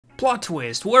Plot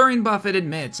twist, Warren Buffett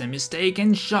admits a mistake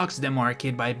and shocks the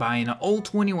market by buying all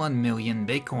 21 million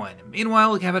Bitcoin.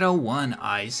 Meanwhile, Capital One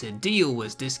eyes a deal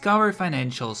with Discover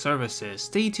Financial Services.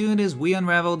 Stay tuned as we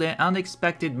unravel the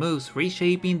unexpected moves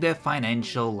reshaping the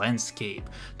financial landscape.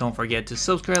 Don't forget to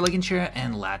subscribe, like and share,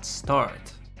 and let's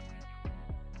start.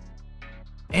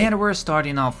 And we're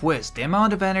starting off with the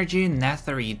amount of energy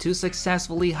necessary to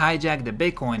successfully hijack the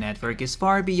Bitcoin network is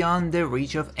far beyond the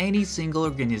reach of any single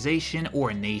organization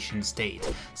or nation state.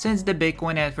 Since the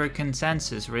Bitcoin network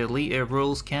consensus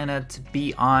rules cannot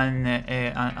be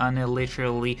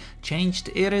unilaterally changed,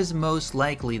 it is most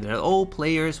likely that all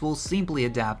players will simply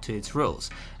adapt to its rules.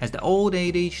 As the old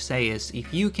adage says,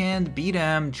 if you can't beat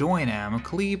them, join them.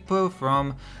 Clip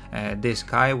from this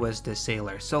guy was the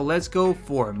sailor. So let's go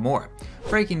for more.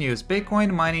 Breaking news,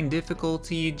 Bitcoin mining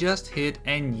difficulty just hit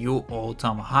a new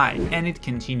all-time high, and it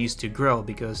continues to grow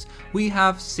because we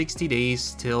have 60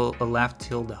 days left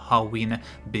till the halving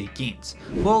begins.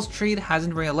 Wall Street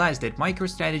hasn't realized that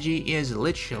MicroStrategy is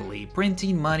literally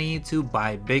printing money to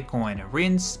buy Bitcoin,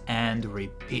 rinse and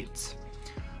repeat.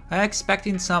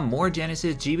 Expecting some more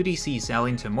Genesis GBTC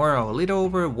selling tomorrow, a little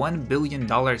over $1 billion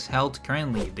held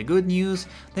currently. The good news,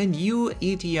 the new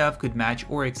ETF could match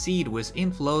or exceed with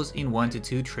inflows in 1 to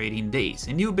 2 trading days.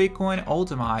 A new Bitcoin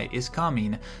all-time high is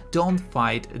coming. Don't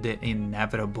fight the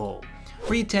inevitable.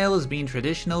 Retail is being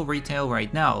traditional retail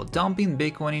right now, dumping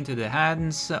Bitcoin into the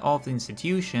hands of the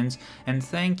institutions and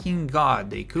thanking God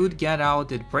they could get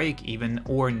out at break-even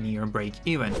or near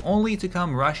break-even, only to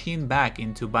come rushing back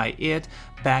in to buy it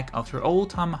back after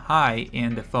all-time high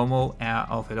in the FOMO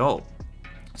of it all.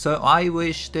 So I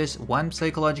wish this one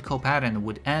psychological pattern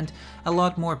would end, a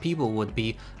lot more people would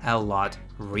be a lot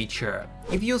richer.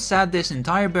 If you sat this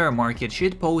entire bear market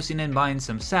shitposting and buying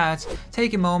some sats,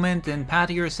 take a moment and pat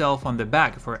yourself on the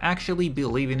back for actually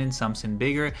believing in something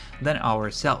bigger than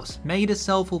ourselves. May the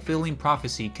self-fulfilling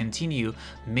prophecy continue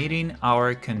meeting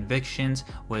our convictions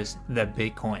with the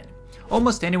Bitcoin.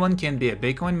 Almost anyone can be a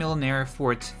Bitcoin millionaire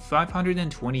for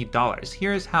 $520.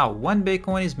 Here's how. 1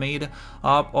 Bitcoin is made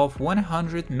up of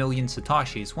 100 million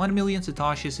Satoshis. 1 million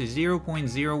Satoshis is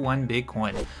 0.01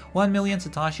 Bitcoin. 1 million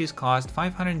Satoshis cost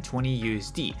 520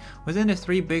 USD. Within the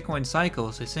 3 Bitcoin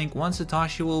cycles, I think 1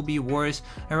 Satoshi will be worth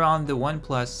around the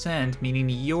 1+ cent, meaning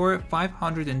your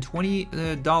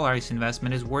 $520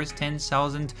 investment is worth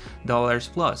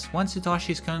 $10,000 plus. 1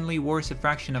 Satoshi is currently worth a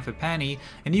fraction of a penny,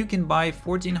 and you can buy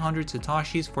 1,400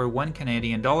 Satoshis for $1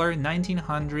 Canadian,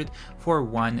 1,900 for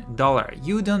 $1.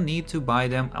 You don't need to buy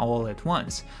them all at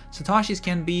once. Satoshis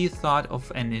can be thought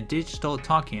of as a digital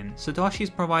token.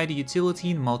 Satoshis provide utility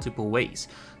in multiple ways.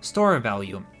 Store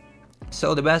value.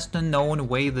 So the best known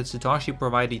way that Satoshi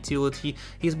provide utility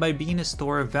is by being a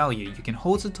store of value. You can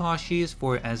hold Satoshis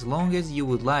for as long as you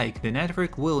would like. The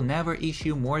network will never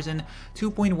issue more than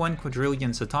 2.1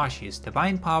 quadrillion Satoshis. The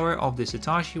buying power of the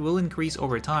Satoshi will increase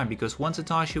over time because 1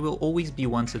 Satoshi will always be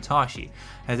 1 Satoshi,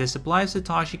 as the supply of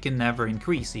Satoshi can never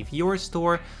increase. If you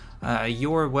store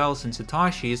your wealth in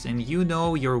Satoshis and you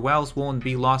know your wealth won't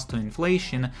be lost to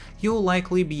inflation, you'll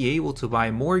likely be able to buy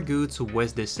more goods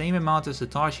with the same amount of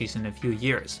Satoshis in a few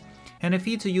years. And a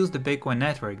fee to use the Bitcoin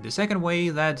network. The second way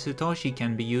that Satoshi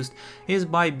can be used is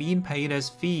by being paid as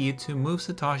fee to move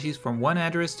Satoshis from one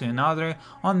address to another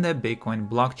on the Bitcoin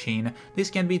blockchain. This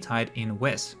can be tied in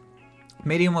with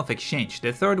medium of exchange.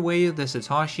 The third way the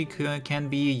Satoshi can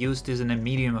be used is in a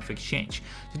medium of exchange.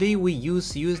 Today we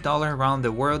use US dollar around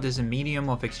the world as a medium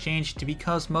of exchange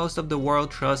because most of the world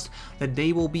trusts that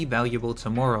they will be valuable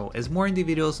tomorrow. As more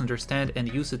individuals understand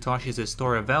and use Satoshis as a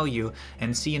store of value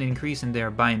and see an increase in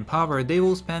their buying power, they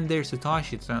will spend their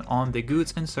Satoshis on the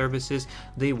goods and services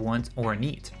they want or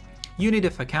need. Unit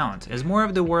of account. As more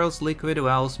of the world's liquid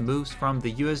wealth moves from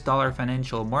the US dollar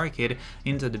financial market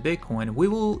into the Bitcoin, we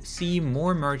will see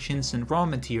more merchants and raw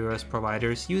materials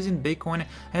providers using Bitcoin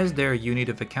as their unit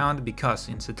of account because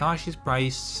in Satoshi's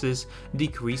prices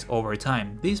decrease over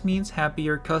time. This means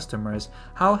happier customers.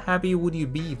 How happy would you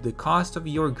be if the cost of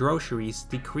your groceries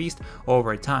decreased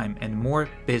over time and more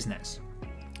business?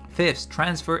 Fifth,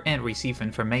 transfer and receive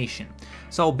information.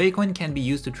 So Bitcoin can be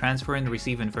used to transfer and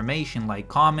receive information like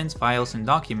comments, files, and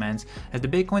documents, as the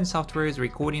Bitcoin software is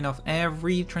recording of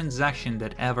every transaction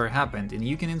that ever happened, and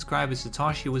you can inscribe a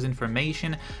Satoshi with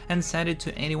information and send it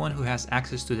to anyone who has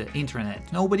access to the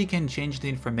internet. Nobody can change the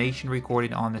information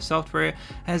recorded on the software,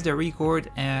 as the records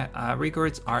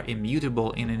are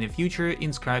immutable, and in the future,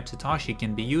 inscribed Satoshi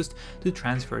can be used to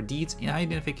transfer deeds,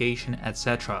 identification,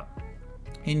 etc.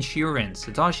 Insurance.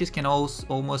 Satoshis can also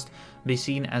almost be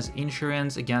seen as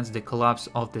insurance against the collapse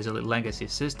of the legacy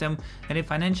system, and if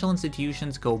financial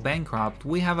institutions go bankrupt,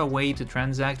 we have a way to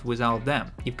transact without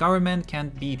them. If government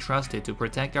can't be trusted to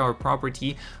protect our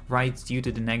property rights due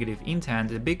to the negative intent,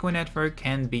 the Bitcoin network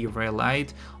can be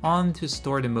relied on to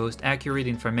store the most accurate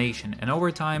information, and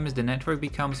over time, as the network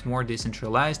becomes more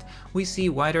decentralized, we see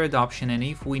wider adoption, and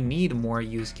if we need more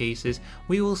use cases,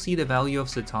 we will see the value of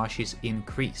Satoshis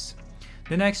increase.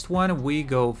 The next one we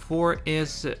go for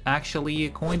is actually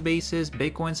Coinbase's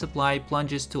Bitcoin supply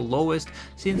plunges to lowest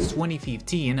since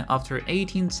 2015 after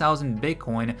 18,000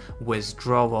 Bitcoin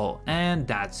withdrawal, and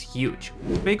that's huge.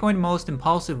 Bitcoin most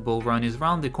impulsive bull run is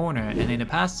around the corner, and in the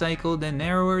past cycle, the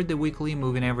narrower the weekly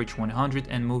moving average 100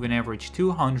 and moving average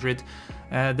 200,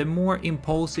 the more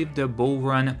impulsive the bull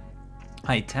run.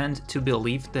 I tend to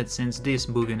believe that since this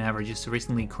moving average is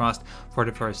recently crossed for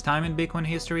the first time in Bitcoin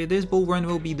history, this bull run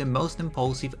will be the most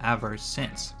impulsive ever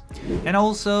since. And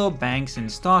also, banks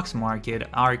and stocks market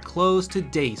are closed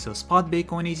today, so spot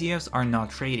Bitcoin ETFs are not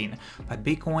trading, but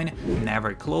Bitcoin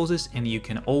never closes and you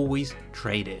can always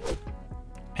trade it.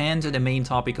 And the main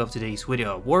topic of today's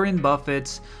video, Warren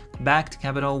Buffett's backed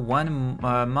Capital One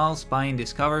must buy and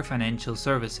Discover Financial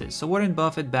Services. So Warren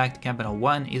Buffett backed Capital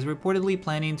One is reportedly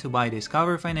planning to buy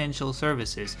Discover Financial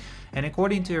Services, and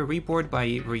according to a report by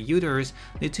Reuters,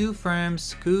 the two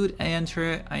firms could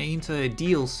enter into a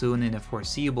deal soon in the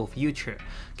foreseeable future.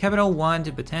 Capital One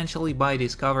to potentially buy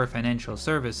Discover Financial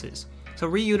Services. So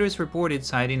Reuters reported,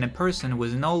 citing a person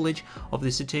with knowledge of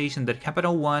the situation, that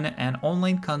Capital One, an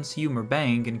online consumer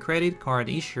bank and credit card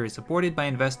issuer supported by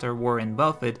investor Warren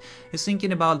Buffett, is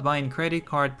thinking about buying credit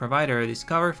card provider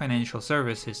Discover Financial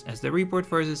Services, as the report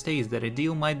further states that a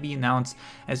deal might be announced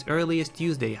as early as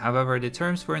Tuesday. However, the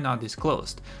terms were not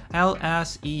disclosed.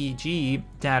 LSEG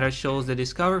data shows that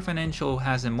Discover Financial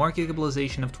has a market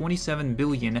capitalization of $27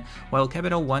 billion, while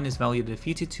Capital One is valued at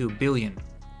 $52 billion.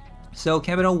 So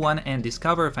Capital One and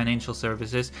Discover Financial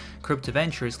Services crypto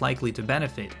ventures likely to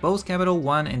benefit. Both Capital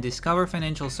One and Discover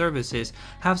Financial Services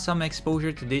have some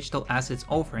exposure to digital assets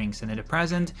offerings, and at the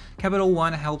present, Capital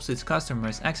One helps its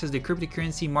customers access the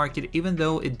cryptocurrency market even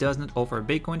though it does not offer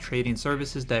Bitcoin trading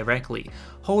services directly.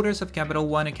 Holders of Capital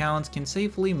One accounts can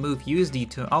safely move USD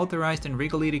to authorized and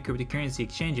regulated cryptocurrency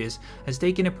exchanges. As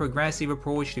taking a progressive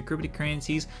approach to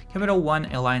cryptocurrencies, Capital One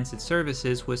aligns its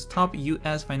services with top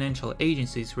US financial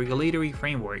agencies, regulatory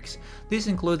frameworks. This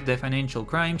includes the Financial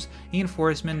Crimes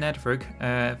Enforcement Network,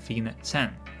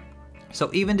 FinCEN. So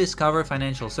even Discover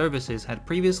Financial Services had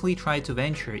previously tried to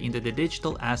venture into the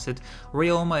digital asset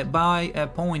realm by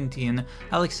appointing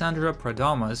Alexandra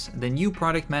Prodamas, the new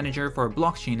product manager for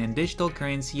blockchain and digital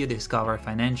currency at Discover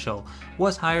Financial,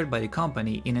 was hired by the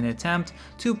company in an attempt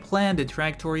to plan the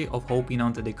trajectory of hopping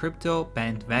onto the crypto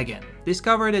bandwagon.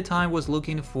 Discover at the time was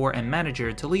looking for a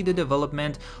manager to lead the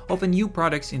development of a new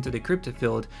products into the crypto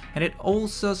field, and it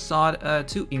also sought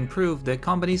to improve the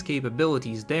company's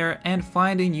capabilities there and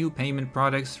find a new payment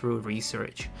products through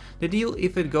research. The deal,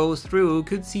 if it goes through,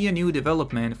 could see a new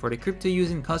development for the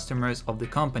crypto-using customers of the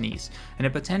companies, and a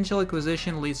potential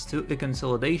acquisition leads to a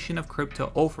consolidation of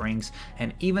crypto offerings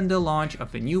and even the launch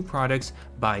of a new products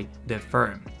by the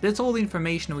firm. That's all the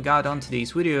information we got on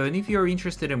today's video, and if you're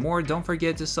interested in more, don't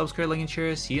forget to subscribe, like, and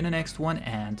share. See you in the next one,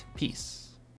 and peace.